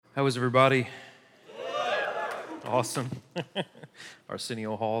How is everybody? Awesome.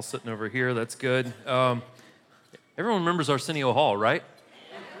 Arsenio Hall sitting over here. That's good. Everyone remembers Arsenio Hall, right?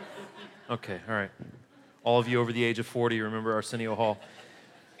 Okay, all right. All of you over the age of 40 remember Arsenio Hall.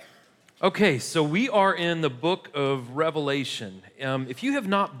 Okay, so we are in the book of Revelation. If you have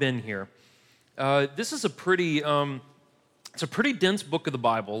not been here, this is it's a pretty dense book of the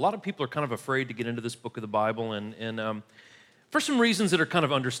Bible. A lot of people are kind of afraid to get into this book of the Bible, and for some reasons that are kind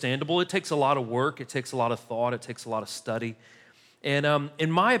of understandable. It takes a lot of work, it takes a lot of thought, it takes a lot of study. And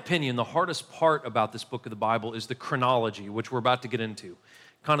in my opinion, the hardest part about this book of the Bible is the chronology, which we're about to get into.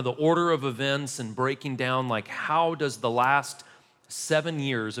 Kind of the order of events and breaking down, like, how does the last 7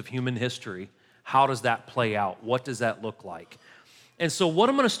 years of human history, how does that play out? What does that look like? And so what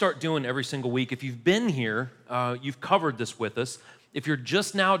I'm going to start doing every single week, if you've been here, you've covered this with us. If you're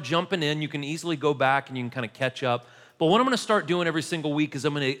just now jumping in, you can easily go back and you can kind of catch up. But what I'm going to start doing every single week is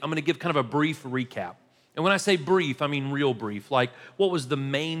I'm going to give kind of a brief recap. And when I say brief, I mean real brief. Like, what was the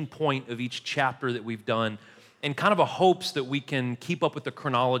main point of each chapter that we've done, and kind of a hopes that we can keep up with the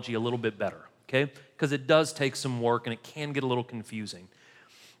chronology a little bit better, okay? Because it does take some work and it can get a little confusing.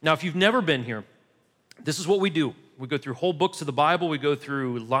 Now, if you've never been here, this is what we do. We go through whole books of the Bible. We go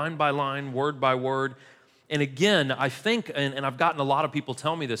through line by line, word by word. And again, I think, and I've gotten a lot of people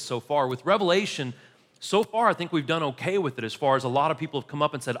tell me this so far, with Revelation, so far, I think we've done okay with it, as far as a lot of people have come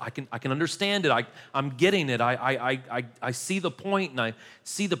up and said, I can understand it, I'm getting it, I see the point, and I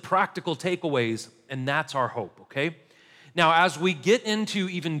see the practical takeaways, and that's our hope, okay? Now, as we get into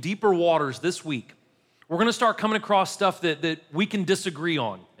even deeper waters this week, we're gonna start coming across stuff that we can disagree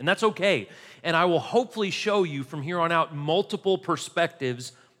on, and that's okay. And I will hopefully show you from here on out multiple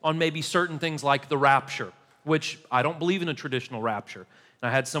perspectives on maybe certain things like the rapture, which I don't believe in a traditional rapture. I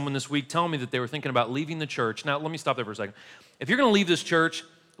had someone this week tell me that they were thinking about leaving the church. Now, let me stop there for a second. If you're going to leave this church,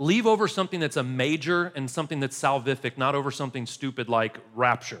 leave over something that's a major and something that's salvific, not over something stupid like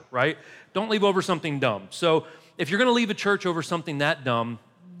rapture, right? Don't leave over something dumb. So if you're going to leave a church over something that dumb,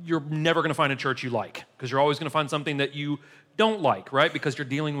 you're never going to find a church you like, because you're always going to find something that you don't like, right? Because you're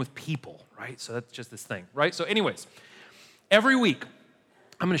dealing with people, right? So that's just this thing, right? So anyways, every week,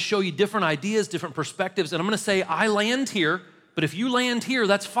 I'm going to show you different ideas, different perspectives, and I'm going to say, I land here. But if you land here,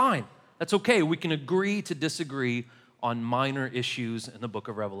 that's fine. That's okay. We can agree to disagree on minor issues in the book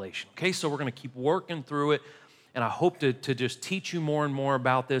of Revelation. Okay, so we're going to keep working through it, and I hope to just teach you more and more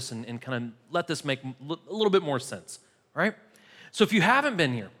about this and kind of let this make a little bit more sense, all right? So if you haven't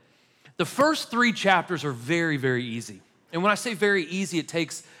been here, the first 3 chapters are very, very easy. And when I say very easy, it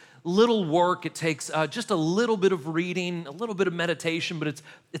takes little work. It takes just a little bit of reading, a little bit of meditation, but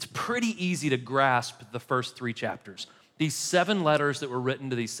it's pretty easy to grasp the first 3 chapters. These 7 letters that were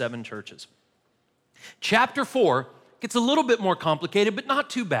written to these 7 churches. Chapter 4 gets a little bit more complicated, but not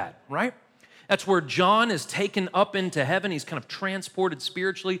too bad, right? That's where John is taken up into heaven. He's kind of transported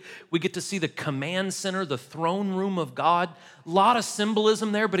spiritually. We get to see the command center, the throne room of God. A lot of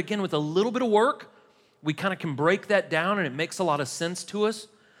symbolism there, but again, with a little bit of work, we kind of can break that down, and it makes a lot of sense to us.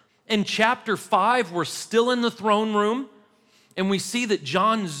 In chapter 5, we're still in the throne room. And we see that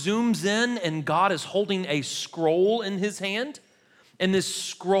John zooms in, and God is holding a scroll in his hand. And this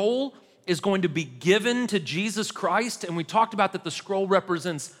scroll is going to be given to Jesus Christ. And we talked about that the scroll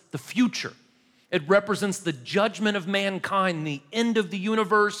represents the future. It represents the judgment of mankind, the end of the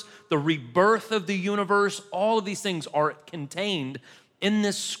universe, the rebirth of the universe. All of these things are contained in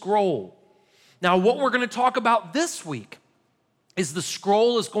this scroll. Now, what we're going to talk about this week is the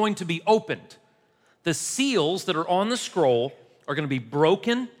scroll is going to be opened. The seals that are on the scroll are going to be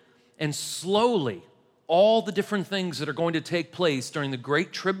broken, and slowly all the different things that are going to take place during the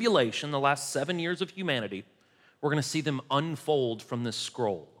Great Tribulation, the last 7 years of humanity, we're going to see them unfold from this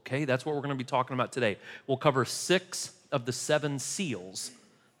scroll, okay? That's what we're going to be talking about today. We'll cover 6 of the 7 seals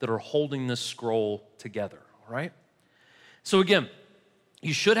that are holding this scroll together, all right? So again,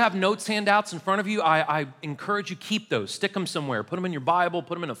 you should have notes handouts in front of you. I encourage you, keep those. Stick them somewhere. Put them in your Bible.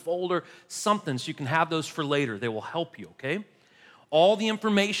 Put them in a folder, something, so you can have those for later. They will help you, okay? All the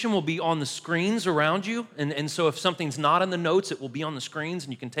information will be on the screens around you, and so if something's not in the notes, it will be on the screens,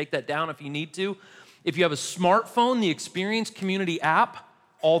 and you can take that down if you need to. If you have a smartphone, the Experience Community app,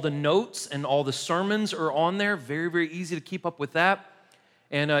 all the notes and all the sermons are on there. Very, very easy to keep up with that.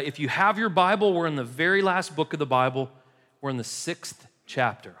 And if you have your Bible, we're in the very last book of the Bible. We're in the 6th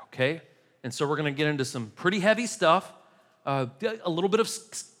chapter, okay? And so we're going to get into some pretty heavy stuff, a little bit of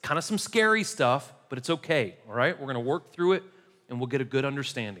kind of some scary stuff, but it's okay, all right? We're going to work through it, and we'll get a good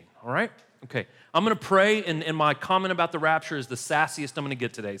understanding, all right? Okay, I'm going to pray, and my comment about the rapture is the sassiest I'm going to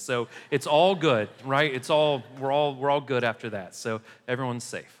get today. So it's all good, right? We're all good after that. So everyone's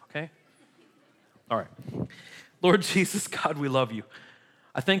safe. okay? All right. Lord Jesus, God, we love you.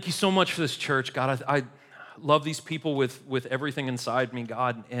 I thank you so much for this church. God, I love these people with everything inside me,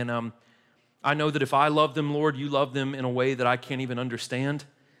 God. And I know that if I love them, Lord, you love them in a way that I can't even understand.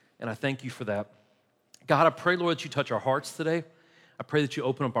 And I thank you for that. God, I pray, Lord, that you touch our hearts today. I pray that you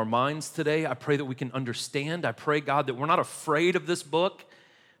open up our minds today. I pray that we can understand. I pray, God, that we're not afraid of this book,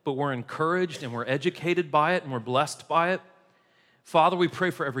 but we're encouraged and we're educated by it and we're blessed by it. Father, we pray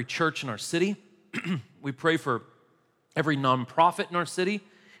for every church in our city. We pray for every nonprofit in our city.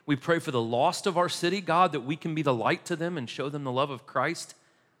 We pray for the lost of our city, God, that we can be the light to them and show them the love of Christ.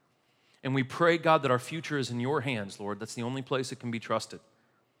 And we pray, God, that our future is in your hands, Lord. That's the only place it can be trusted.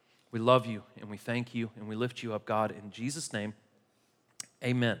 We love you and we thank you and we lift you up, God, in Jesus' name.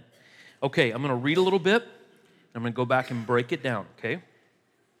 Amen. Okay, I'm going to read a little bit. I'm going to go back and break it down, okay?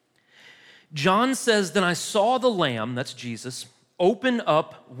 John says, "Then I saw the Lamb," that's Jesus, "open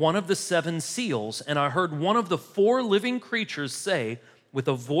up one of the 7 seals, and I heard one of the 4 living creatures say with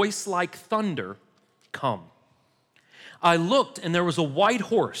a voice like thunder, 'Come.' I looked, and there was a white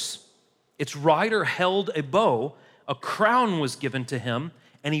horse. Its rider held a bow. A crown was given to him,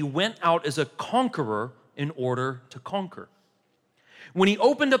 and he went out as a conqueror in order to conquer. When he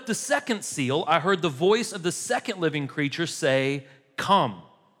opened up the 2nd seal, I heard the voice of the 2nd living creature say, 'Come.'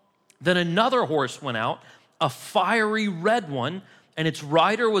 Then another horse went out, a fiery red one, and its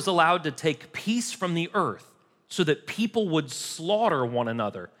rider was allowed to take peace from the earth so that people would slaughter one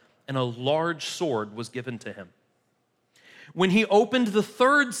another, and a large sword was given to him. When he opened the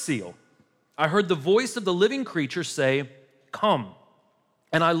 3rd seal, I heard the voice of the living creature say, 'Come.'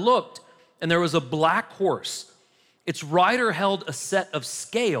 And I looked, and there was a black horse. Its rider held a set of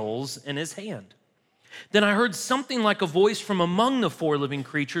scales in his hand. Then I heard something like a voice from among the 4 living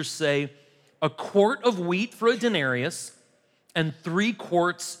creatures say, 'A quart of wheat for a denarius, and 3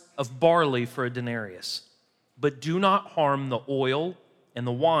 quarts of barley for a denarius. But do not harm the oil and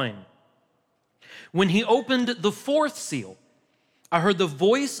the wine.' When he opened the 4th seal, I heard the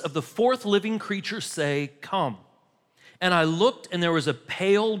voice of the 4th living creature say, 'Come.' And I looked, and there was a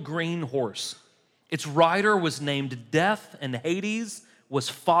pale green horse. Its rider was named Death, and Hades was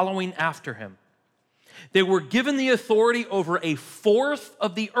following after him. They were given the authority over 1/4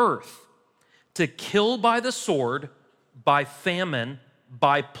 of the earth to kill by the sword, by famine,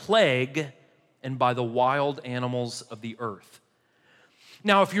 by plague, and by the wild animals of the earth."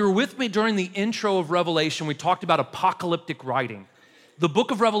 Now, if you were with me during the intro of Revelation, we talked about apocalyptic writing. The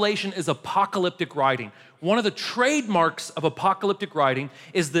book of Revelation is apocalyptic writing. One of the trademarks of apocalyptic writing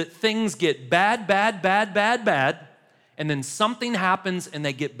is that things get bad, and then something happens and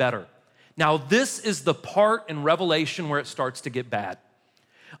they get better. Now, this is the part in Revelation where it starts to get bad.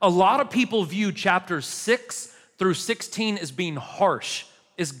 A lot of people view chapters 6 through 16 as being harsh,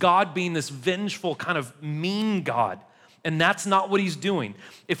 as God being this vengeful, kind of mean God. And that's not what he's doing.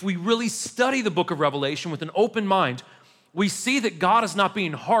 If we really study the book of Revelation with an open mind, we see that God is not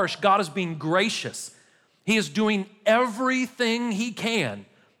being harsh, God is being gracious. He is doing everything he can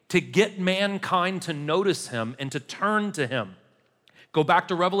to get mankind to notice him and to turn to him. Go back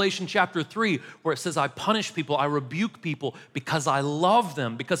to Revelation chapter 3, where it says, "I punish people, I rebuke people because I love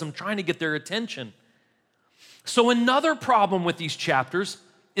them, because I'm trying to get their attention." So another problem with these chapters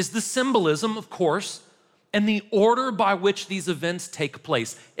is the symbolism, of course, and the order by which these events take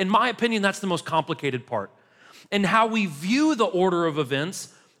place. In my opinion, that's the most complicated part. And how we view the order of events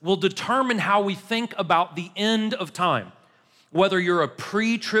will determine how we think about the end of time. Whether you're a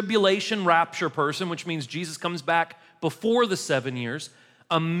pre-tribulation rapture person, which means Jesus comes back before the 7 years,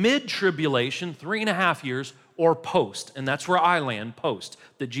 a mid-tribulation, 3.5 years, or post, and that's where I land, post,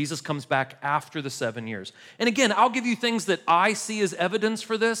 that Jesus comes back after the 7 years. And again, I'll give you things that I see as evidence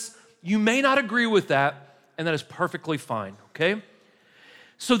for this. You may not agree with that, and that is perfectly fine, okay?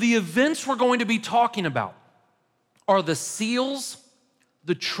 So the events we're going to be talking about are the seals,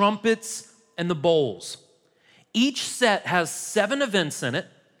 the trumpets, and the bowls. Each set has 7 events in it,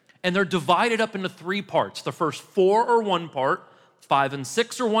 and they're divided up into 3 parts. The first 4 are one part, 5 and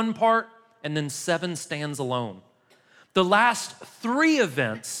 6 are one part, and then 7 stands alone. The last 3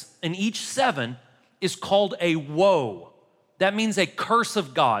 events in each 7 is called a woe. That means a curse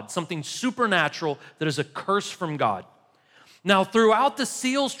of God, something supernatural that is a curse from God. Now, throughout the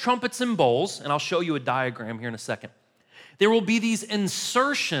seals, trumpets, and bowls, and I'll show you a diagram here in a second, there will be these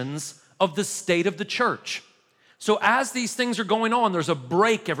insertions of the state of the church. So as these things are going on, there's a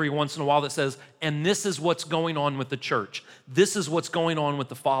break every once in a while that says, and this is what's going on with the church. This is what's going on with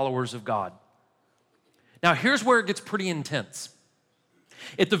the followers of God. Now, here's where it gets pretty intense.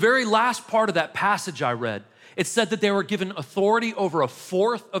 At the very last part of that passage I read, It said that they were given authority over a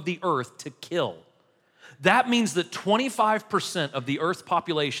fourth of the earth to kill. That means that 25% of the earth's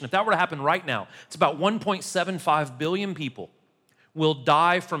population, if that were to happen right now, it's about 1.75 billion people, will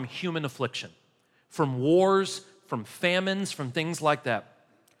die from human affliction, from wars, from famines, from things like that.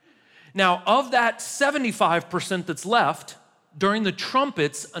 Now, of that 75% that's left, during the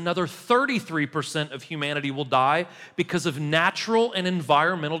trumpets, another 33% of humanity will die because of natural and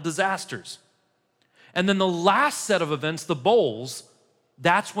environmental disasters. And then the last set of events, the bowls,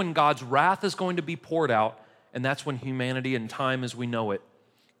 that's when God's wrath is going to be poured out, and that's when humanity and time as we know it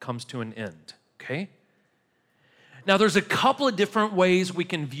comes to an end, okay? Now, there's a couple of different ways we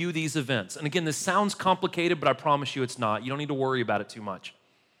can view these events. And again, this sounds complicated, but I promise you it's not. You don't need to worry about it too much.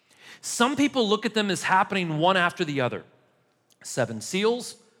 Some people look at them as happening one after the other. 7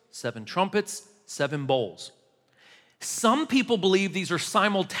 seals, 7 trumpets, 7 bowls. Some people believe these are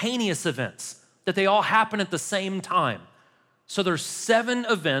simultaneous events, that they all happen at the same time. So there's 7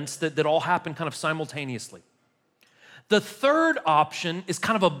 events that all happen kind of simultaneously. The third option is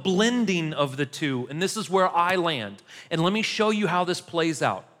kind of a blending of the two, and this is where I land. And let me show you how this plays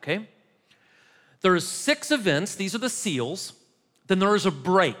out, okay? There's 6 events, these are the seals. Then there is a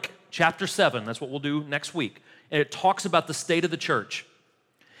break, chapter 7, that's what we'll do next week. And it talks about the state of the church.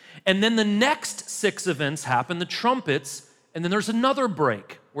 And then the next 6 events happen, the trumpets, and then there's another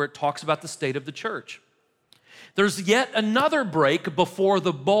break where it talks about the state of the church. There's yet another break before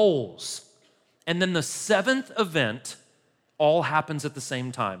the bowls. And then the 7th event all happens at the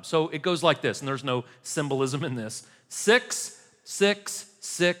same time. So it goes like this, and there's no symbolism in this. 6, 6,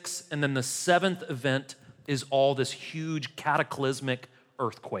 6, and then the 7th event is all this huge cataclysmic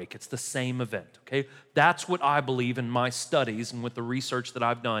earthquake. It's the same event, okay? That's what I believe in my studies and with the research that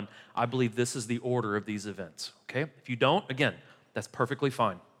I've done. I believe this is the order of these events, okay? If you don't, again, that's perfectly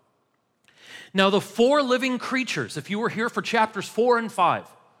fine. Now, the 4 living creatures, if you were here for chapters 4 and 5,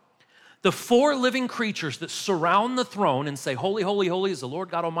 the 4 living creatures that surround the throne and say, holy, holy, holy is the Lord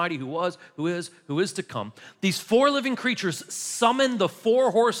God Almighty who was, who is to come. These 4 living creatures summon the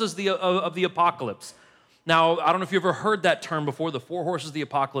 4 horses of the apocalypse. Now, I don't know if you've ever heard that term before, the 4 horses of the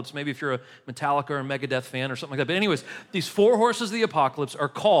apocalypse, maybe if you're a Metallica or a Megadeth fan or something like that. But anyways, these 4 horses of the apocalypse are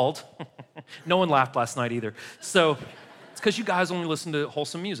called, no one laughed last night either. So it's because you guys only listen to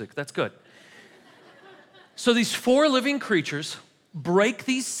wholesome music. That's good. So these 4 living creatures break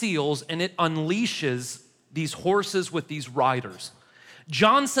these seals and it unleashes these horses with these riders.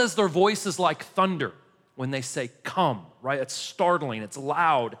 John says their voice is like thunder when they say, come, right? It's startling, it's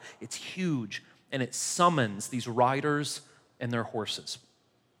loud, it's huge. And it summons these riders and their horses.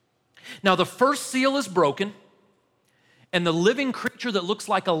 Now, the first seal is broken, and the living creature that looks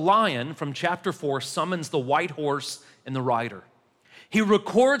like a lion from chapter 4 summons the white horse and the rider. He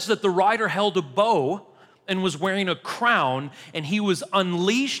records that the rider held a bow and was wearing a crown, and he was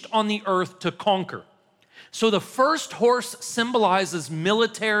unleashed on the earth to conquer. So the first horse symbolizes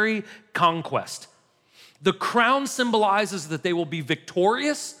military conquest. The crown symbolizes that they will be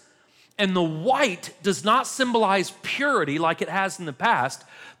victorious. And the white does not symbolize purity like it has in the past.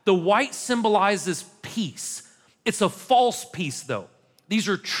 The white symbolizes peace. It's a false peace, though. These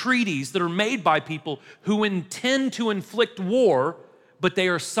are treaties that are made by people who intend to inflict war, but they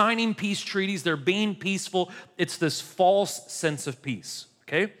are signing peace treaties. They're being peaceful. It's this false sense of peace,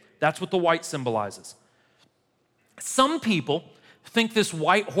 okay? That's what the white symbolizes. Some people think this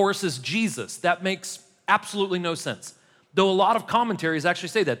white horse is Jesus. That makes absolutely no sense. Though a lot of commentaries actually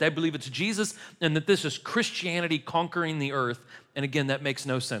say that. They believe it's Jesus and that this is Christianity conquering the earth. And again, that makes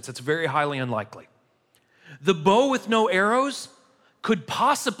no sense. It's very highly unlikely. The bow with no arrows could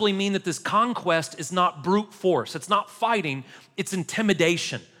possibly mean that this conquest is not brute force. It's not fighting, it's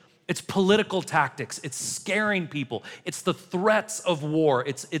intimidation. It's political tactics. It's scaring people. It's the threats of war.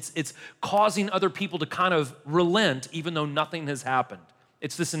 It's causing other people to kind of relent even though nothing has happened.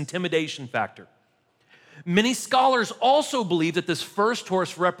 It's this intimidation factor. Many scholars also believe that this first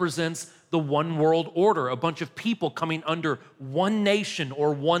horse represents the one world order, a bunch of people coming under one nation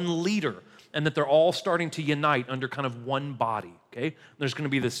or one leader, and that they're all starting to unite under kind of one body, okay? There's going to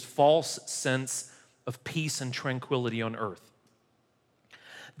be this false sense of peace and tranquility on earth.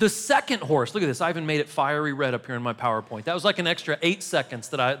 The second horse, look at this, I even made it fiery red up here in my PowerPoint. That was like an extra 8 seconds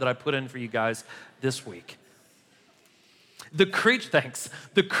that I put in for you guys this week. The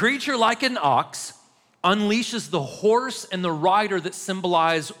creature like an ox unleashes the horse and the rider that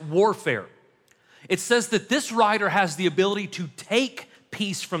symbolize warfare. It says that this rider has the ability to take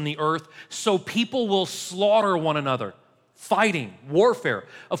peace from the earth so people will slaughter one another. Fighting, warfare.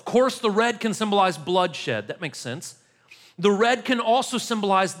 Of course, the red can symbolize bloodshed. That makes sense. The red can also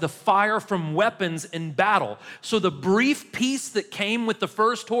symbolize the fire from weapons in battle. So the brief peace that came with the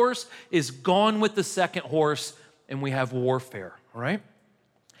first horse is gone with the second horse, and we have warfare, all right?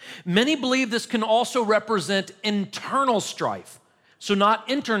 Many believe this can also represent internal strife. So not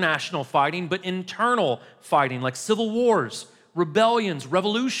international fighting, but internal fighting, like civil wars, rebellions,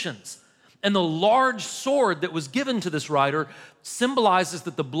 revolutions. And the large sword that was given to this rider symbolizes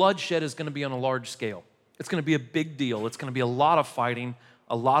that the bloodshed is going to be on a large scale. It's going to be a big deal. It's going to be a lot of fighting,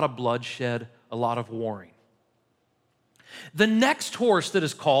 a lot of bloodshed, a lot of warring. The next horse that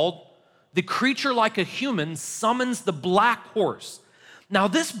is called, the creature like a human, summons the black horse. Now,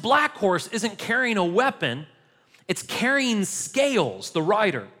 this black horse isn't carrying a weapon, it's carrying scales, the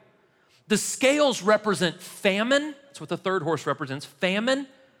rider. The scales represent famine, that's what the third horse represents, famine,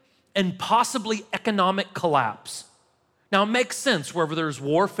 and possibly economic collapse. Now, it makes sense. Wherever there's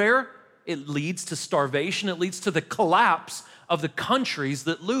warfare, it leads to starvation. It leads to the collapse of the countries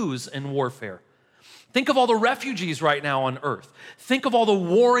that lose in warfare. Think of all the refugees right now on earth. Think of all the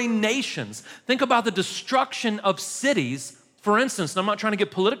warring nations. Think about the destruction of cities. For instance, and I'm not trying to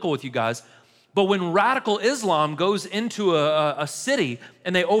get political with you guys, but when radical Islam goes into a city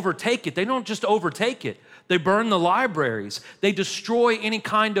and they overtake it, they don't just overtake it. They burn the libraries. They destroy any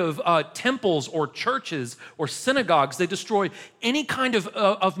kind of temples or churches or synagogues. They destroy any kind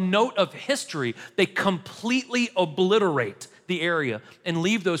of note of history. They completely obliterate the area and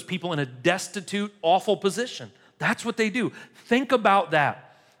leave those people in a destitute, awful position. That's what they do. Think about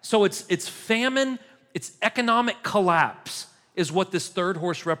that. So it's famine, it's economic collapse is what this third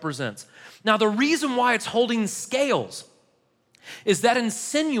horse represents. Now, the reason why it's holding scales is that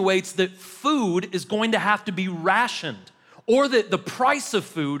insinuates that food is going to have to be rationed, or that the price of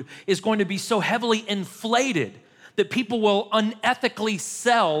food is going to be so heavily inflated that people will unethically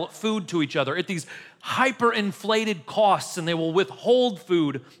sell food to each other at these hyperinflated costs, and they will withhold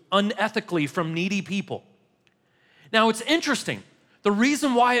food unethically from needy people. Now, it's interesting. The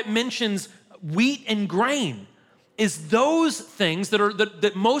reason why it mentions wheat and grain is those things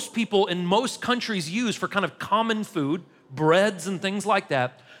that most people in most countries use for kind of common food, breads and things like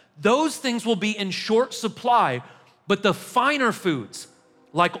that. Those things will be in short supply, but the finer foods,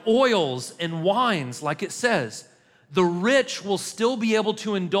 like oils and wines, like it says, the rich will still be able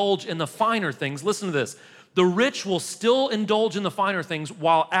to indulge in the finer things. Listen to this. The rich will still indulge in the finer things,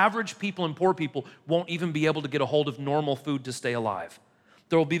 while average people and poor people won't even be able to get a hold of normal food to stay alive.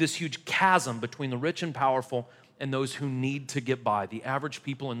 There will be this huge chasm between the rich and powerful and those who need to get by, the average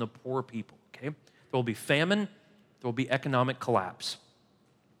people and the poor people, okay? There will be famine, there will be economic collapse.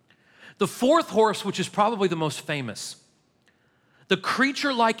 The fourth horse, which is probably the most famous, the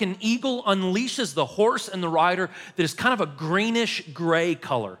creature like an eagle unleashes the horse and the rider that is kind of a greenish gray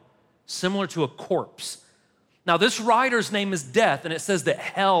color, similar to a corpse. Now, this rider's name is Death, and it says that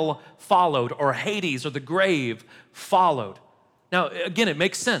hell followed, or Hades, or the grave followed. Now, again, it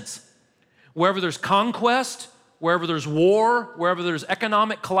makes sense. Wherever there's conquest, wherever there's war, wherever there's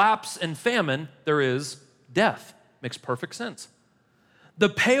economic collapse and famine, there is death. Makes perfect sense. The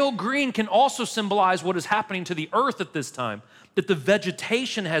pale green can also symbolize what is happening to the earth at this time, that the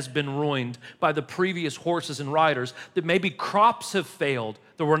vegetation has been ruined by the previous horses and riders, that maybe crops have failed,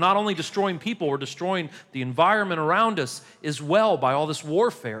 that we're not only destroying people, we're destroying the environment around us as well by all this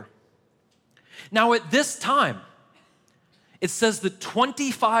warfare. Now, at this time, it says that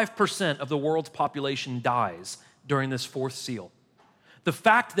 25% of the world's population dies during this fourth seal. The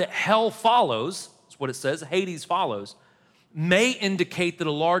fact that hell follows, that's what it says, Hades follows, may indicate that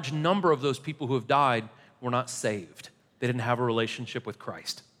a large number of those people who have died were not saved. They didn't have a relationship with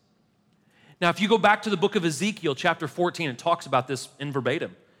Christ. Now, if you go back to the book of Ezekiel, chapter 14, it talks about this in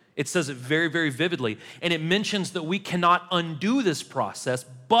verbatim. It says it very, very vividly, and it mentions that we cannot undo this process,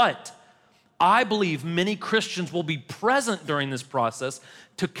 but I believe many Christians will be present during this process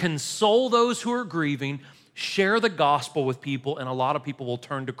to console those who are grieving, share the gospel with people, and a lot of people will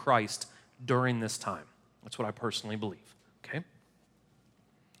turn to Christ during this time. That's what I personally believe, okay?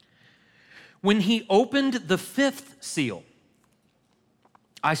 When he opened the fifth seal,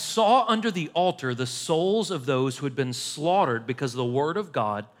 I saw under the altar the souls of those who had been slaughtered because of the word of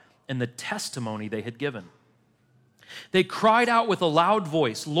God and the testimony they had given. They cried out with a loud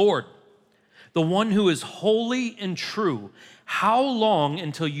voice, "Lord, the one who is holy and true, how long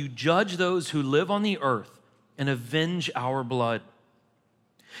until you judge those who live on the earth and avenge our blood?"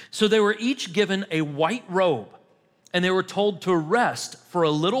 So they were each given a white robe, and they were told to rest for a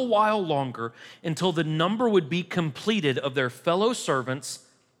little while longer until the number would be completed of their fellow servants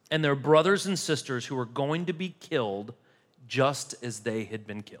and their brothers and sisters who were going to be killed just as they had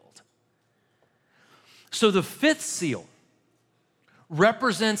been killed. So the fifth seal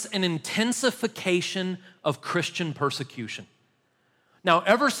represents an intensification of Christian persecution. Now,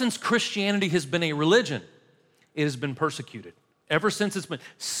 ever since Christianity has been a religion, it has been persecuted. Ever since it's been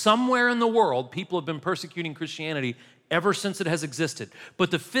somewhere in the world, people have been persecuting Christianity ever since it has existed. But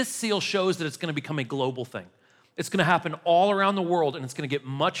the fifth seal shows that it's going to become a global thing. It's going to happen all around the world, and it's going to get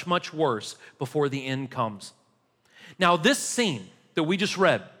much, much worse before the end comes. Now, this scene that we just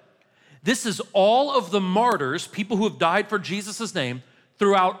read, this is all of the martyrs, people who have died for Jesus' name,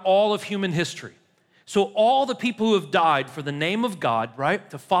 throughout all of human history. So all the people who have died for the name of God, right,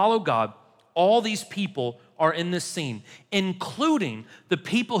 to follow God, all these people are in this scene, including the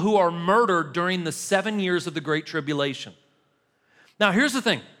people who are murdered during the 7 years of the Great Tribulation. Now, here's the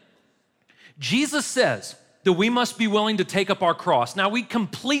thing. Jesus says that we must be willing to take up our cross. Now, we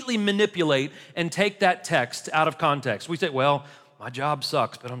completely manipulate and take that text out of context. We say, well, my job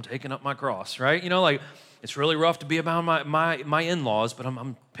sucks, but I'm taking up my cross, right? You know, like, it's really rough to be about my in-laws, but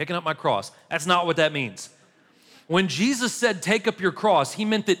I'm picking up my cross. That's not what that means. When Jesus said, take up your cross, he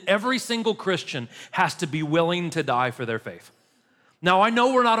meant that every single Christian has to be willing to die for their faith. Now, I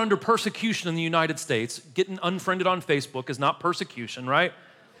know we're not under persecution in the United States. Getting unfriended on Facebook is not persecution, right?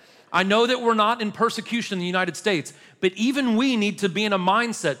 I know that we're not in persecution in the United States, but even we need to be in a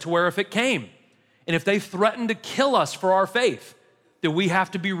mindset to where if it came, and if they threatened to kill us for our faith, that we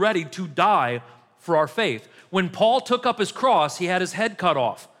have to be ready to die for our faith. When Paul took up his cross, he had his head cut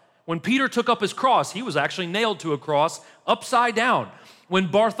off. When Peter took up his cross, he was actually nailed to a cross upside down. When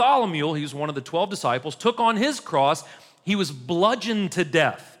Bartholomew, he was one of the 12 disciples, took on his cross, he was bludgeoned to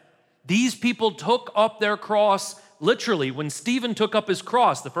death. These people took up their cross literally. When Stephen took up his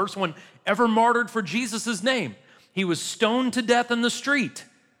cross, the first one ever martyred for Jesus' name, he was stoned to death in the street.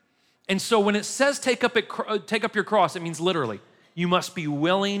 And so when it says take up your cross, it means literally, you must be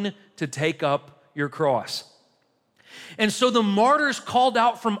willing to take up your cross. And so the martyrs called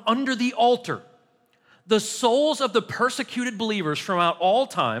out from under the altar, the souls of the persecuted believers from out all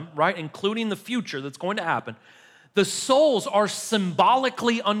time, right, including the future that's going to happen, the souls are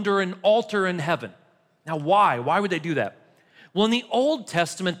symbolically under an altar in heaven. Now, why? Why would they do that? Well, in the Old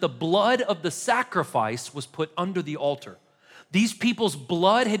Testament, the blood of the sacrifice was put under the altar. These people's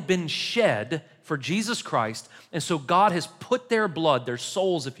blood had been shed for Jesus Christ, and so God has put their blood, their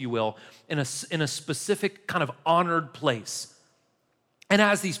souls, if you will, in a specific kind of honored place. And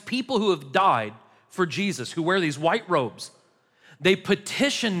as these people who have died for Jesus, who wear these white robes, they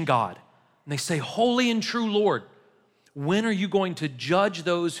petition God, and they say, Holy and true Lord, when are you going to judge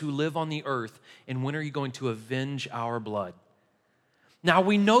those who live on the earth, and when are you going to avenge our blood? Now,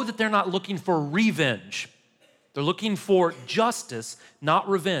 we know that they're not looking for revenge. They're looking for justice, not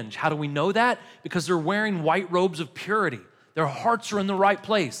revenge. How do we know that? Because they're wearing white robes of purity. Their hearts are in the right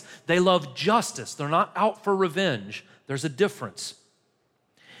place. They love justice. They're not out for revenge. There's a difference.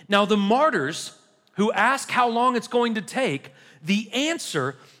 Now, the martyrs who ask how long it's going to take, the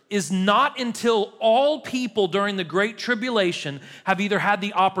answer is not until all people during the Great Tribulation have either had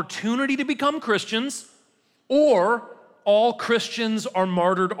the opportunity to become Christians or all Christians are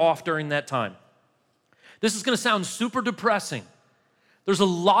martyred off during that time. This is going to sound super depressing. There's a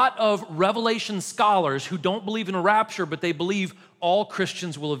lot of Revelation scholars who don't believe in a rapture, but they believe all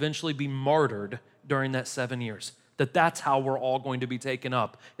Christians will eventually be martyred during that 7 years. That's how we're all going to be taken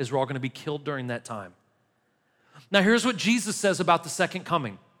up, is we're all going to be killed during that time. Now, here's what Jesus says about the second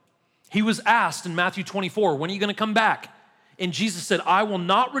coming. He was asked in Matthew 24, when are you going to come back? And Jesus said, I will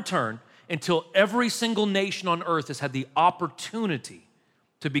not return until every single nation on earth has had the opportunity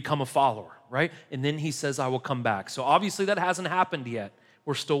to become a follower, right? And then he says, I will come back. So obviously that hasn't happened yet.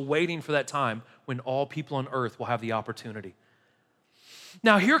 We're still waiting for that time when all people on earth will have the opportunity.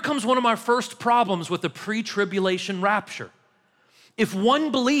 Now, here comes one of my first problems with the pre-tribulation rapture. If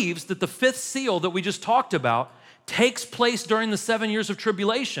one believes that the fifth seal that we just talked about takes place during the 7 years of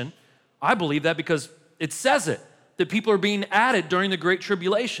tribulation, I believe that because it says it, that people are being added during the Great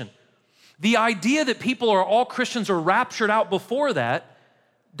Tribulation. The idea that all Christians are raptured out before that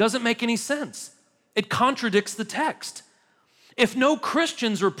doesn't make any sense. It contradicts the text. If no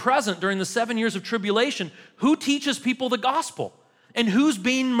Christians are present during the 7 years of tribulation, who teaches people the gospel? And who's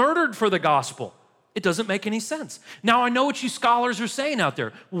being murdered for the gospel? It doesn't make any sense. Now, I know what you scholars are saying out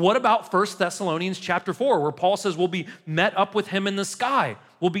there. What about 1 Thessalonians chapter 4, where Paul says we'll be met up with him in the sky?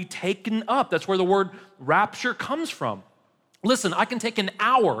 We'll be taken up. That's where the word rapture comes from. Listen, I can take an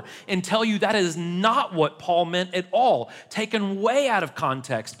hour and tell you that is not what Paul meant at all, taken way out of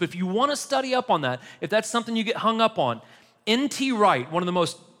context. But if you want to study up on that, if that's something you get hung up on, N.T. Wright, one of the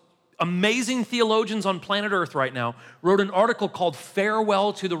most amazing theologians on planet Earth right now wrote an article called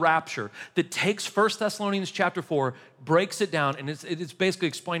Farewell to the Rapture that takes 1 Thessalonians chapter 4, breaks it down, and it's basically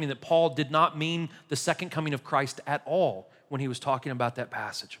explaining that Paul did not mean the second coming of Christ at all when he was talking about that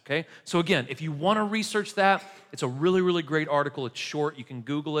passage, okay? So again, if you want to research that, it's a really, really great article. It's short. You can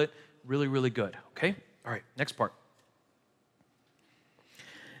Google it. Really, really good, okay? All right, next part.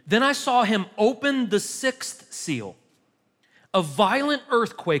 Then I saw him open the sixth seal. A violent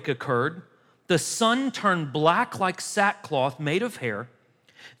earthquake occurred. The sun turned black like sackcloth made of hair.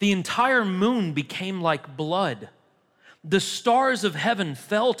 The entire moon became like blood. The stars of heaven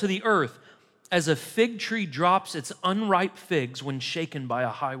fell to the earth as a fig tree drops its unripe figs when shaken by a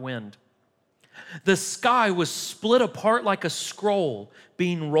high wind. The sky was split apart like a scroll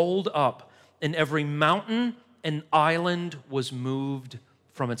being rolled up, and every mountain and island was moved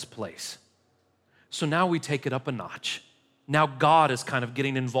from its place. So now we take it up a notch. Now God is kind of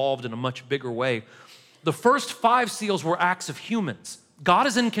getting involved in a much bigger way. The first 5 seals were acts of humans. God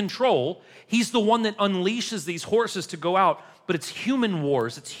is in control. He's the one that unleashes these horses to go out, but it's human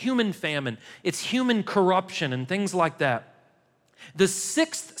wars, it's human famine, it's human corruption and things like that. The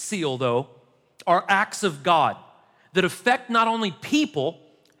 6th seal, though, are acts of God that affect not only people,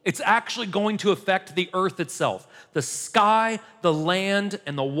 it's actually going to affect the earth itself. The sky, the land,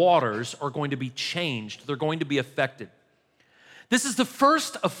 and the waters are going to be changed. They're going to be affected. This is the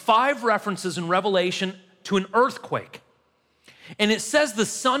first of 5 references in Revelation to an earthquake. And it says the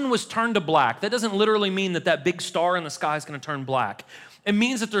sun was turned to black. That doesn't literally mean that big star in the sky is going to turn black. It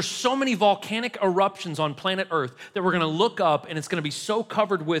means that there's so many volcanic eruptions on planet Earth that we're going to look up and it's going to be so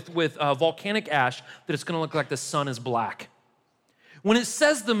covered with volcanic ash that it's going to look like the sun is black. When it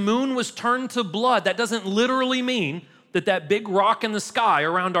says the moon was turned to blood, that doesn't literally mean that big rock in the sky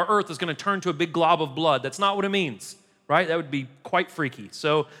around our Earth is going to turn to a big glob of blood. That's not what it means, right? That would be quite freaky.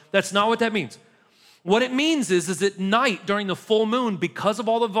 So that's not what that means. What it means is at night during the full moon, because of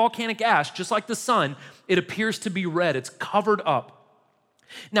all the volcanic ash, just like the sun, it appears to be red. It's covered up.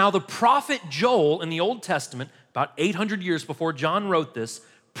 Now, the prophet Joel in the Old Testament, about 800 years before John wrote this,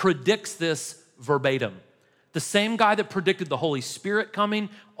 predicts this verbatim. The same guy that predicted the Holy Spirit coming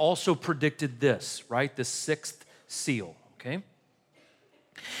also predicted this, right? The 6th seal, okay?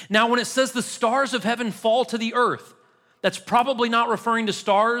 Now, when it says the stars of heaven fall to the earth, that's probably not referring to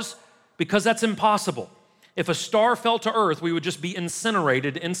stars because that's impossible. If a star fell to earth, we would just be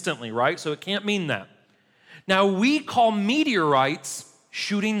incinerated instantly, right? So it can't mean that. Now, we call meteorites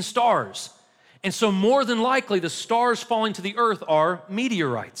shooting stars. And so more than likely, the stars falling to the earth are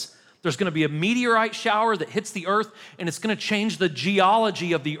meteorites. There's going to be a meteorite shower that hits the earth, and it's going to change the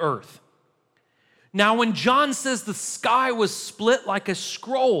geology of the earth. Now, when John says the sky was split like a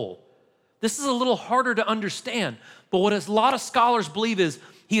scroll, this is a little harder to understand. But what a lot of scholars believe is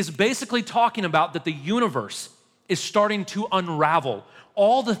he is basically talking about that the universe is starting to unravel.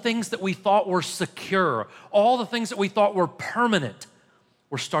 All the things that we thought were secure, all the things that we thought were permanent,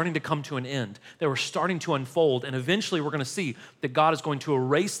 were starting to come to an end. They were starting to unfold, and eventually we're going to see that God is going to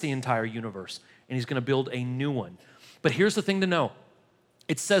erase the entire universe, and he's going to build a new one. But here's the thing to know.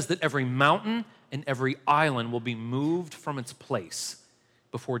 It says that every mountain and every island will be moved from its place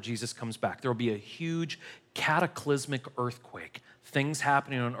before Jesus comes back. There will be a huge cataclysmic earthquake, things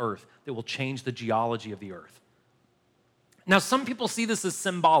happening on earth that will change the geology of the earth. Now, some people see this as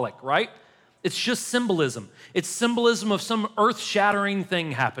symbolic, right? It's just symbolism. It's symbolism of some earth-shattering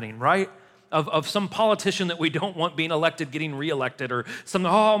thing happening, right? Of some politician that we don't want being elected, getting reelected, or some,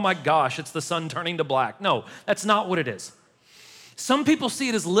 oh my gosh, it's the sun turning to black. No, that's not what it is. Some people see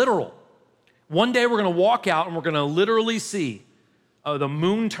it as literal. One day we're going to walk out and we're going to literally see the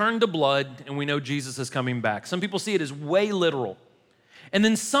moon turn to blood, and we know Jesus is coming back. Some people see it as way literal. And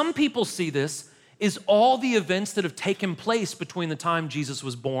then some people see this as all the events that have taken place between the time Jesus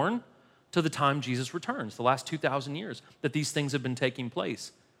was born to the time Jesus returns, the last 2,000 years, that these things have been taking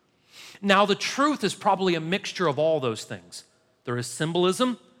place. Now, the truth is probably a mixture of all those things. There is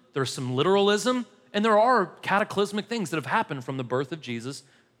symbolism, there's some literalism, and there are cataclysmic things that have happened from the birth of Jesus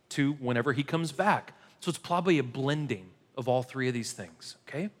to whenever he comes back. So it's probably a blending of all 3 of these things,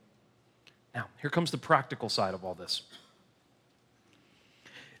 okay? Now, here comes the practical side of all this.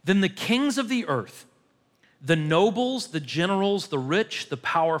 Then the kings of the earth, the nobles, the generals, the rich, the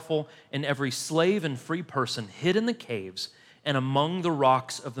powerful, and every slave and free person hid in the caves and among the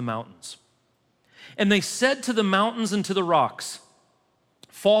rocks of the mountains. And they said to the mountains and to the rocks,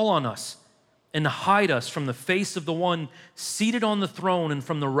 fall on us and hide us from the face of the one seated on the throne and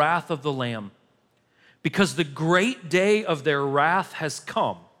from the wrath of the Lamb, because the great day of their wrath has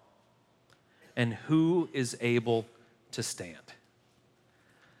come, and who is able to stand?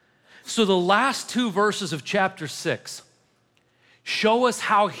 So the last two verses of chapter 6 show us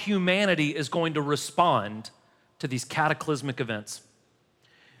how humanity is going to respond to these cataclysmic events.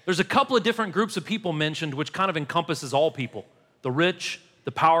 There's a couple of different groups of people mentioned which kind of encompasses all people. The rich,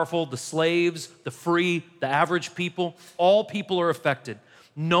 the powerful, the slaves, the free, the average people. All people are affected.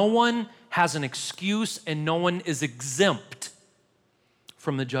 No one has an excuse and no one is exempt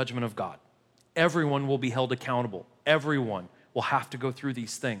from the judgment of God. Everyone will be held accountable. Everyone will have to go through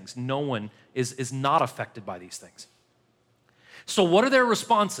these things. No one is not affected by these things. So what are their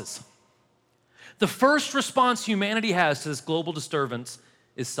responses? The first response humanity has to this global disturbance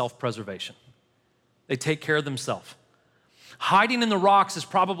is self-preservation. They take care of themselves. Hiding in the rocks is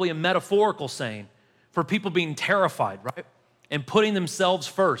probably a metaphorical saying for people being terrified, right? And putting themselves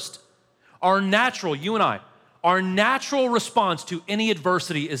first. Our natural response to any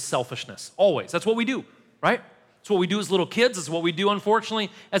adversity is selfishness, always. That's what we do, right? It's what we do as little kids. It's what we do, unfortunately,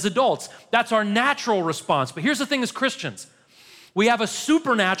 as adults. That's our natural response. But here's the thing as Christians. We have a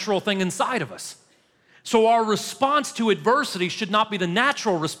supernatural thing inside of us. So our response to adversity should not be the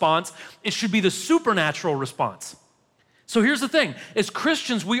natural response. It should be the supernatural response. So here's the thing. As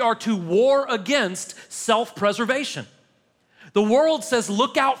Christians, we are to war against self-preservation. The world says,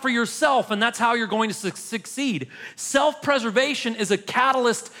 look out for yourself, and that's how you're going to succeed. Self-preservation is a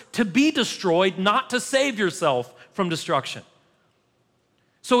catalyst to be destroyed, not to save yourself from destruction.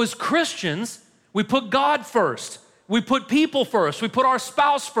 So as Christians, we put God first. We put people first. We put our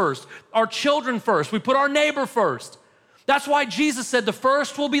spouse first, our children first. We put our neighbor first. That's why Jesus said the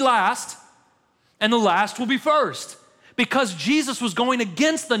first will be last and the last will be first. Because Jesus was going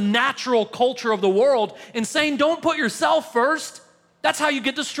against the natural culture of the world and saying, don't put yourself first. That's how you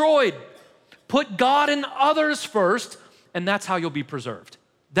get destroyed. Put God and others first, and that's how you'll be preserved.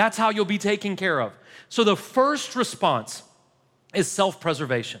 That's how you'll be taken care of. So the first response is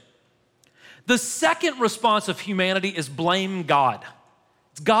self-preservation. The second response of humanity is blame God.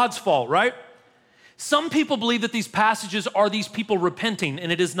 It's God's fault, right? Some people believe that these passages are these people repenting,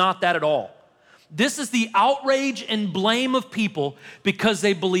 and it is not that at all. This is the outrage and blame of people because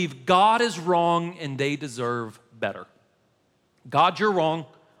they believe God is wrong and they deserve better. God, you're wrong.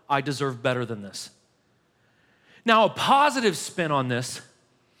 I deserve better than this. Now, a positive spin on this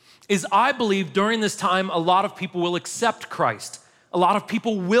is I believe during this time, a lot of people will accept Christ. A lot of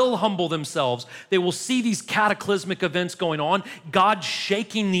people will humble themselves. They will see these cataclysmic events going on, God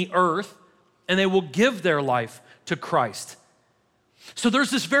shaking the earth, and they will give their life to Christ. So there's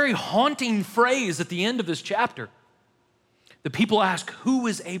this very haunting phrase at the end of this chapter. The people ask, who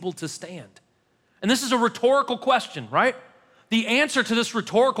is able to stand? And this is a rhetorical question, right? The answer to this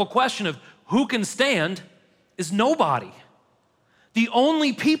rhetorical question of who can stand is nobody. The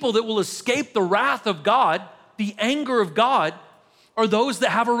only people that will escape the wrath of God, the anger of God, are those that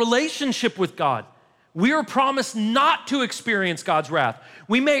have a relationship with God. We are promised not to experience God's wrath.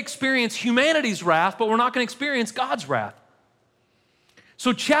 We may experience humanity's wrath, but we're not going to experience God's wrath.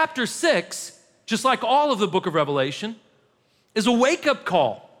 So chapter 6, just like all of the book of Revelation, is a wake-up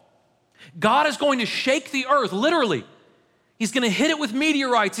call. God is going to shake the earth, literally. He's going to hit it with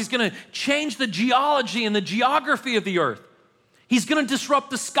meteorites. He's going to change the geology and the geography of the earth. He's going to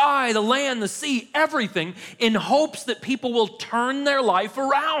disrupt the sky, the land, the sea, everything, in hopes that people will turn their life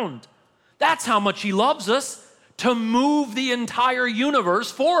around. That's how much He loves us, to move the entire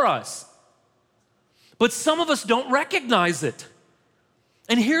universe for us. But some of us don't recognize it.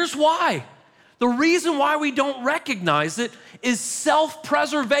 And here's why. The reason why we don't recognize it is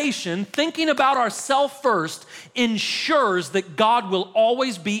self-preservation, thinking about ourselves first, ensures that God will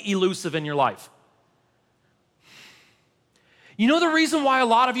always be elusive in your life. You know the reason why a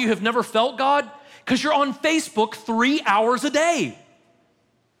lot of you have never felt God? Because you're on Facebook 3 hours a day.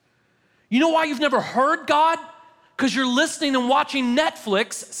 You know why you've never heard God? Because you're listening and watching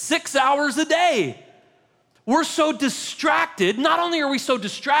Netflix 6 hours a day. We're so distracted. Not only are we so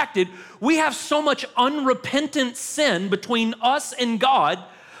distracted, we have so much unrepentant sin between us and God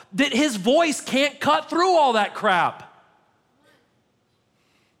that His voice can't cut through all that crap.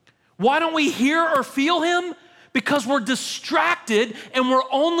 Why don't we hear or feel Him? Because we're distracted and we're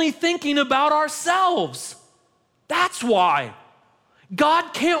only thinking about ourselves. That's why.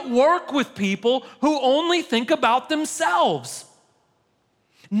 God can't work with people who only think about themselves.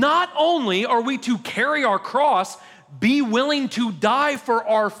 Not only are we to carry our cross, be willing to die for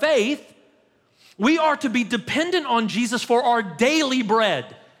our faith, we are to be dependent on Jesus for our daily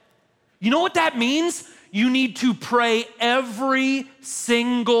bread. You know what that means? You need to pray every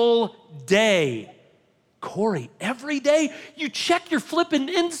single day. Corey, every day? You check your flipping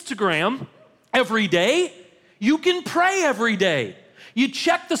Instagram every day. You can pray every day. You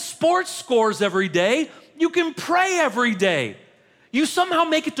check the sports scores every day. You can pray every day. You somehow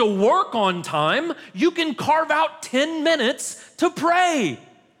make it to work on time. You can carve out 10 minutes to pray.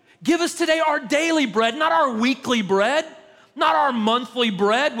 Give us today our daily bread, not our weekly bread, not our monthly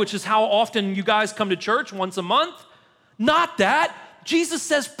bread, which is how often you guys come to church, once a month. Not that. Jesus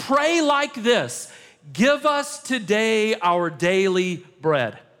says, pray like this. Give us today our daily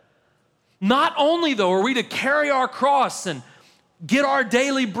bread. Not only, though, are we to carry our cross and get our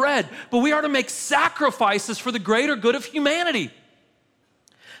daily bread, but we are to make sacrifices for the greater good of humanity.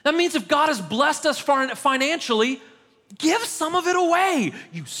 That means if God has blessed us financially, give some of it away.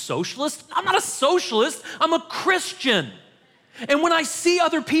 You socialist? I'm not a socialist, I'm a Christian. And when I see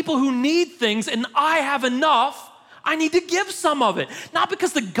other people who need things and I have enough, I need to give some of it. Not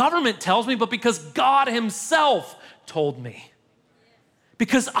because the government tells me, but because God himself told me.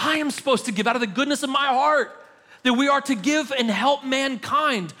 Because I am supposed to give out of the goodness of my heart. That we are to give and help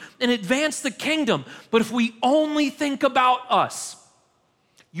mankind and advance the kingdom. But if we only think about us,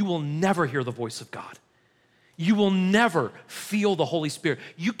 you will never hear the voice of God. You will never feel the Holy Spirit.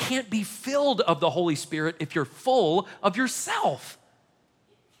 You can't be filled of the Holy Spirit if you're full of yourself.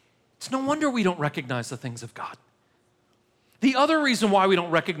 It's no wonder we don't recognize the things of God. The other reason why we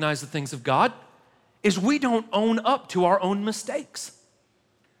don't recognize the things of God is we don't own up to our own mistakes.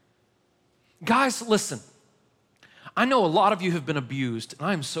 Guys, listen. I know a lot of you have been abused, and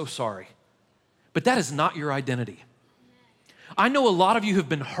I am so sorry, but that is not your identity. I know a lot of you have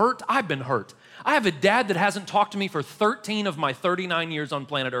been hurt. I've been hurt. I have a dad that hasn't talked to me for 13 of my 39 years on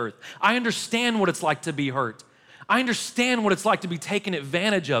planet Earth. I understand what it's like to be hurt. I understand what it's like to be taken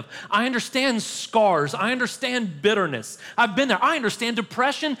advantage of. I understand scars. I understand bitterness. I've been there. I understand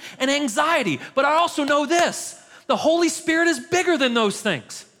depression and anxiety, but I also know this: the Holy Spirit is bigger than those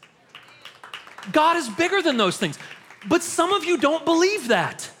things. God is bigger than those things. But some of you don't believe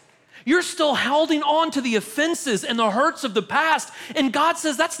that. You're still holding on to the offenses and the hurts of the past, and God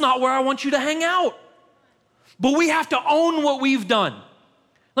says, that's not where I want you to hang out. But we have to own what we've done.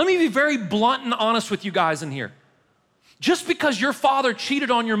 Let me be very blunt and honest with you guys in here. Just because your father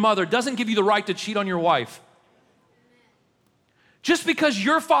cheated on your mother doesn't give you the right to cheat on your wife. Just because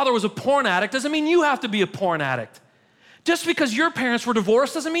your father was a porn addict doesn't mean you have to be a porn addict. Just because your parents were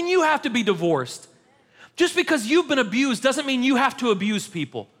divorced doesn't mean you have to be divorced. Just because you've been abused doesn't mean you have to abuse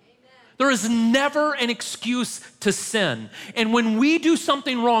people. There is never an excuse to sin. And when we do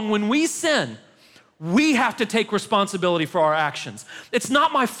something wrong, when we sin, we have to take responsibility for our actions. It's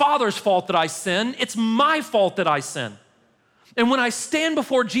not my father's fault that I sin. It's my fault that I sin. And when I stand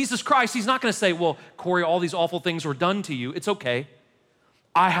before Jesus Christ, he's not going to say, well, Corey, all these awful things were done to you. It's okay.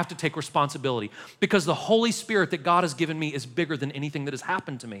 I have to take responsibility because the Holy Spirit that God has given me is bigger than anything that has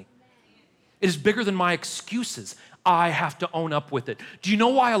happened to me. It is bigger than my excuses. I have to own up with it. Do you know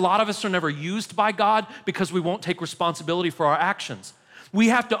why a lot of us are never used by God? Because we won't take responsibility for our actions. We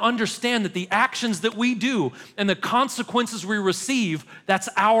have to understand that the actions that we do and the consequences we receive, that's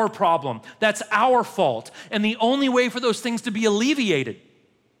our problem. That's our fault. And the only way for those things to be alleviated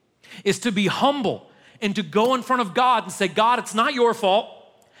is to be humble and to go in front of God and say, God, it's not your fault.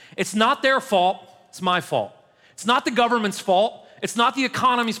 It's not their fault. It's my fault. It's not the government's fault. It's not the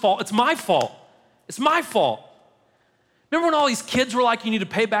economy's fault. It's my fault. It's my fault. Remember when all these kids were like, you need to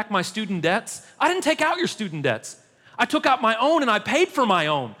pay back my student debts? I didn't take out your student debts. I took out my own and I paid for my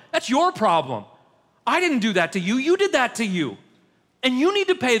own. That's your problem. I didn't do that to you. You did that to you. And you need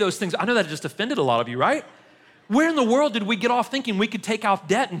to pay those things. I know that just offended a lot of you, right? Where in the world did we get off thinking we could take out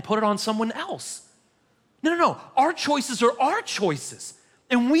debt and put it on someone else? No. Our choices are our choices.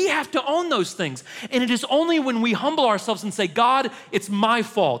 And we have to own those things. And it is only when we humble ourselves and say, God, it's my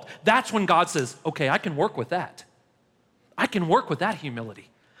fault. That's when God says, okay, I can work with that. I can work with that humility.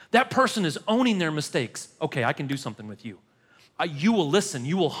 That person is owning their mistakes. Okay, I can do something with you. You will listen.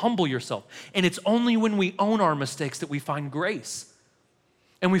 You will humble yourself. And it's only when we own our mistakes that we find grace.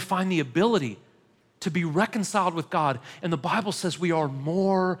 And we find the ability to be reconciled with God. And the Bible says we are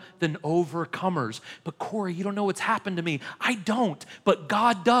more than overcomers. But Corey, you don't know what's happened to me. I don't, but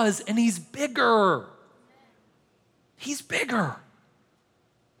God does, and he's bigger. He's bigger.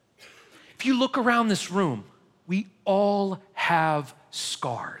 If you look around this room, we all have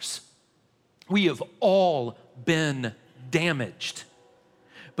scars. We have all been damaged.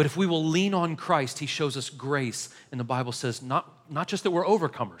 But if we will lean on Christ, he shows us grace. And the Bible says not just that we're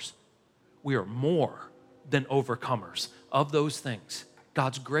overcomers, we are more than overcomers of those things.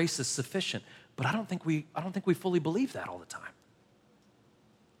 God's grace is sufficient, but I don't think we fully believe that all the time.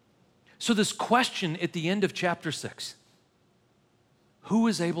 So this question at the end of chapter 6, who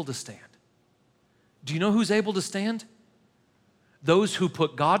is able to stand? Do you know who's able to stand? those who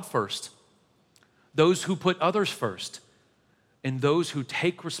put God first, those who put others first, and those who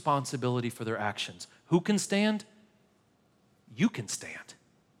take responsibility for their actions. Who can stand? You can stand.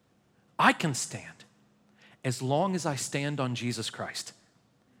 I can stand. As long as I stand on Jesus Christ,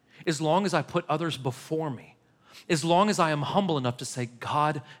 as long as I put others before me, as long as I am humble enough to say,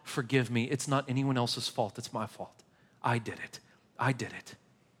 God, forgive me. It's not anyone else's fault. It's my fault. I did it. I did it.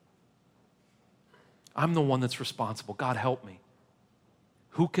 I'm the one that's responsible. God, help me.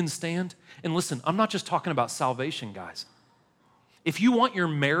 Who can stand? And listen, I'm not just talking about salvation, guys. If you want your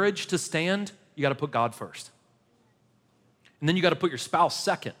marriage to stand, you got to put God first. And then you got to put your spouse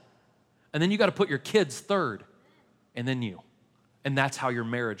second. And then you got to put your kids third. And then you. And that's how your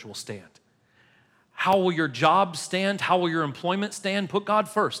marriage will stand. How will your job stand? How will your employment stand? Put God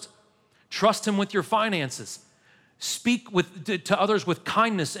first. Trust Him with your finances. Speak to others with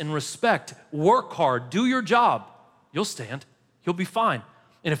kindness and respect. Work hard. Do your job. You'll stand. You'll be fine.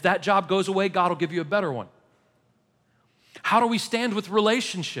 And if that job goes away, God will give you a better one. How do we stand with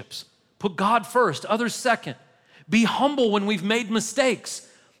relationships? Put God first, others second. Be humble when we've made mistakes.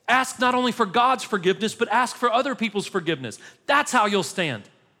 Ask not only for God's forgiveness, but ask for other people's forgiveness. That's how you'll stand.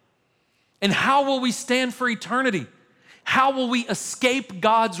 And how will we stand for eternity? How will we escape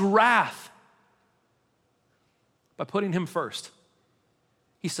God's wrath? By putting Him first.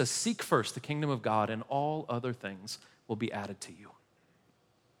 He says, seek first the kingdom of God, and all other things will be added to you.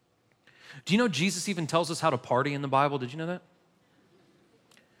 Do you know Jesus even tells us how to party in the Bible? Did you know that?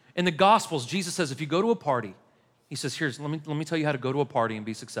 In the Gospels, Jesus says, if you go to a party, He says, let me tell you how to go to a party and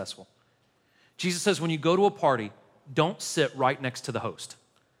be successful. Jesus says, when you go to a party, don't sit right next to the host.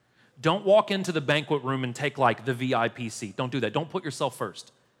 Don't walk into the banquet room and take like the VIP seat. Don't do that. Don't put yourself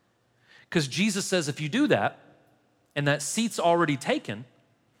first. Because Jesus says if you do that, and that seat's already taken,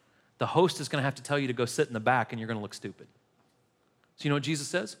 the host is going to have to tell you to go sit in the back and you're going to look stupid. So you know what Jesus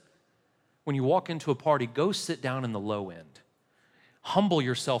says? When you walk into a party, go sit down in the low end. Humble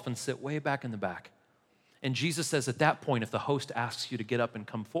yourself and sit way back in the back. And Jesus says at that point, if the host asks you to get up and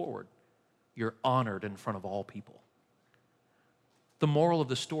come forward, you're honored in front of all people. The moral of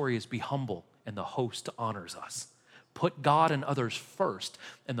the story is be humble, and the host honors us. Put God and others first,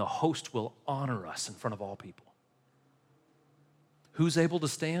 and the host will honor us in front of all people. Who's able to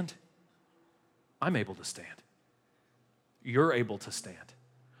stand? I'm able to stand. You're able to stand.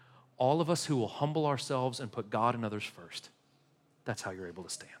 All of us who will humble ourselves and put God and others first, that's how you're able to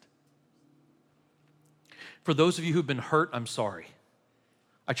stand. For those of you who've been hurt, I'm sorry.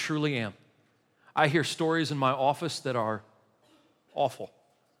 I truly am. I hear stories in my office that are awful,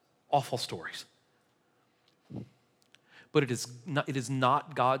 awful stories. But it is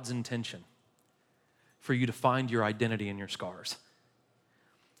not God's intention for you to find your identity in your scars.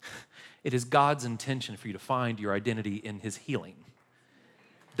 It is God's intention for you to find your identity in His healing.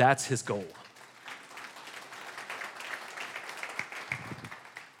 That's His goal.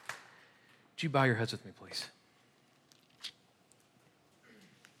 Would you bow your heads with me, please?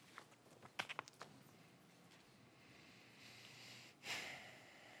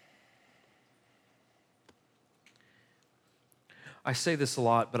 I say this a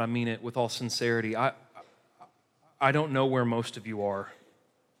lot, but I mean it with all sincerity. I don't know where most of you are.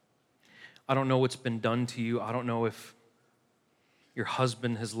 I don't know what's been done to you. I don't know if your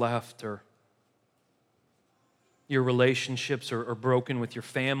husband has left or your relationships are broken with your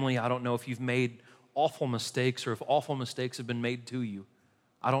family. I don't know if you've made awful mistakes or if awful mistakes have been made to you.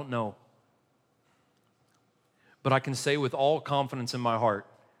 I don't know. But I can say with all confidence in my heart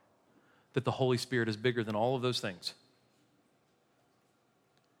that the Holy Spirit is bigger than all of those things.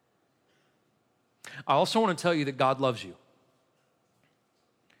 I also want to tell you that God loves you.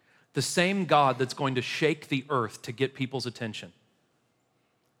 The same God that's going to shake the earth to get people's attention.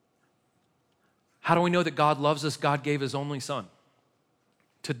 How do we know that God loves us? God gave His only Son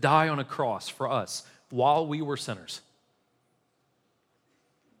to die on a cross for us while we were sinners.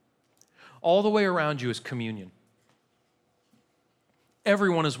 All the way around you is communion.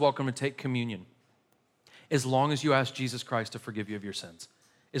 Everyone is welcome to take communion as long as you ask Jesus Christ to forgive you of your sins.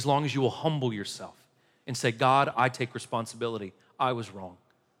 As long as you will humble yourself and say, God, I take responsibility. I was wrong.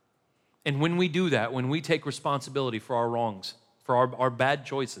 And when we do that, when we take responsibility for our wrongs, for our bad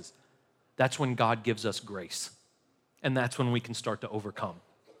choices, that's when God gives us grace. And that's when we can start to overcome.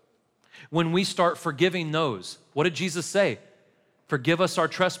 When we start forgiving those, what did Jesus say? Forgive us our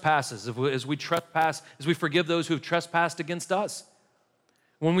trespasses as we forgive those who have trespassed against us.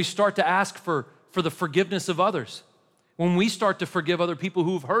 When we start to ask for the forgiveness of others, when we start to forgive other people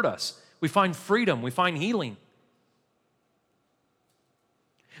who have hurt us, we find freedom, we find healing.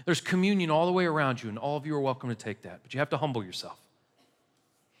 There's communion all the way around you, and all of you are welcome to take that, but you have to humble yourself.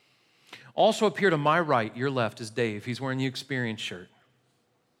 Also up here to my right, your left, is Dave. He's wearing the Experience shirt.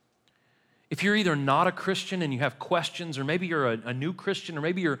 If you're either not a Christian and you have questions, or maybe you're a new Christian, or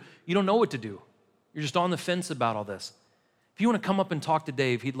maybe you don't know what to do, you're just on the fence about all this, if you want to come up and talk to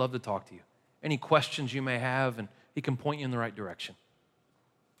Dave, he'd love to talk to you. Any questions you may have, and he can point you in the right direction.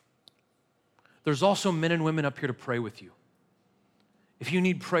 There's also men and women up here to pray with you. If you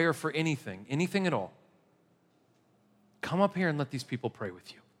need prayer for anything at all, come up here and let these people pray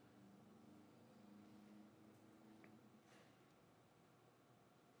with you.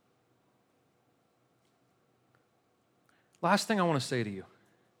 Last thing I want to say to you.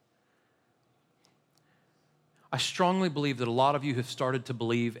 I strongly believe that a lot of you have started to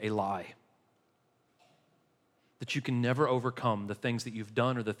believe a lie. That you can never overcome the things that you've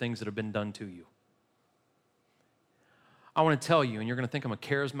done or the things that have been done to you. I want to tell you, and you're going to think I'm a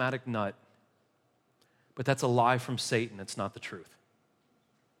charismatic nut, but that's a lie from Satan. It's not the truth.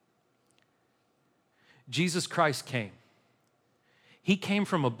 Jesus Christ came. He came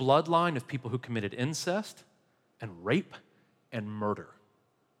from a bloodline of people who committed incest and rape and murder.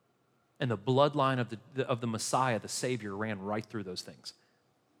 And the bloodline of the Messiah, the Savior, ran right through those things.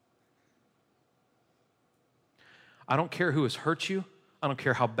 I don't care who has hurt you. I don't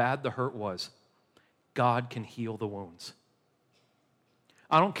care how bad the hurt was. God can heal the wounds.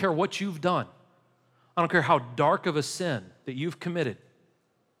 I don't care what you've done. I don't care how dark of a sin that you've committed.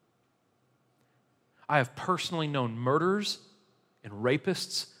 I have personally known murderers and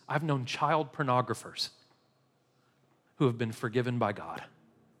rapists. I've known child pornographers who have been forgiven by God.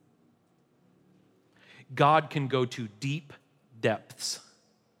 God can go to deep depths,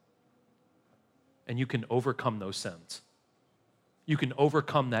 and you can overcome those sins. You can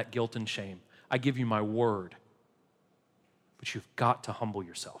overcome that guilt and shame. I give you my word. But you've got to humble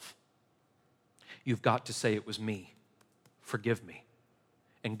yourself. You've got to say, it was me. Forgive me.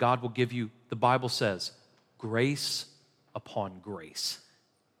 And God will give you, the Bible says, grace upon grace.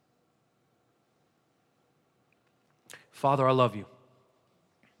 Father, I love you.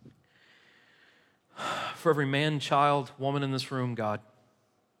 For every man, child, woman in this room, God,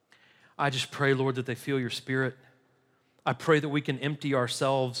 I just pray, Lord, that they feel your Spirit. I pray that we can empty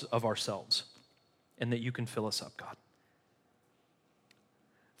ourselves of ourselves and that you can fill us up, God.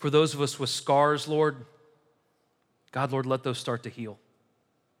 For those of us with scars, Lord, God, Lord, let those start to heal.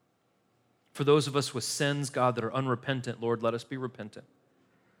 For those of us with sins, God, that are unrepentant, Lord, let us be repentant.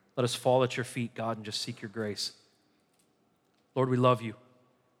 Let us fall at your feet, God, and just seek your grace. Lord, we love you.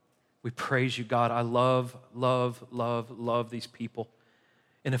 We praise you, God. I love these people.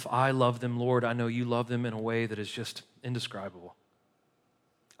 And if I love them, Lord, I know you love them in a way that is just indescribable.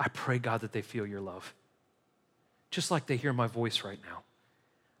 I pray, God, that they feel your love. Just like they hear my voice right now.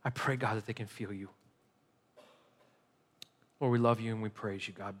 I pray, God, that they can feel you. Lord, we love you and we praise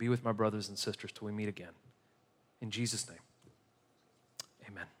you, God. Be with my brothers and sisters till we meet again. In Jesus' name,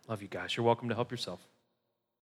 amen. Love you guys. You're welcome to help yourself.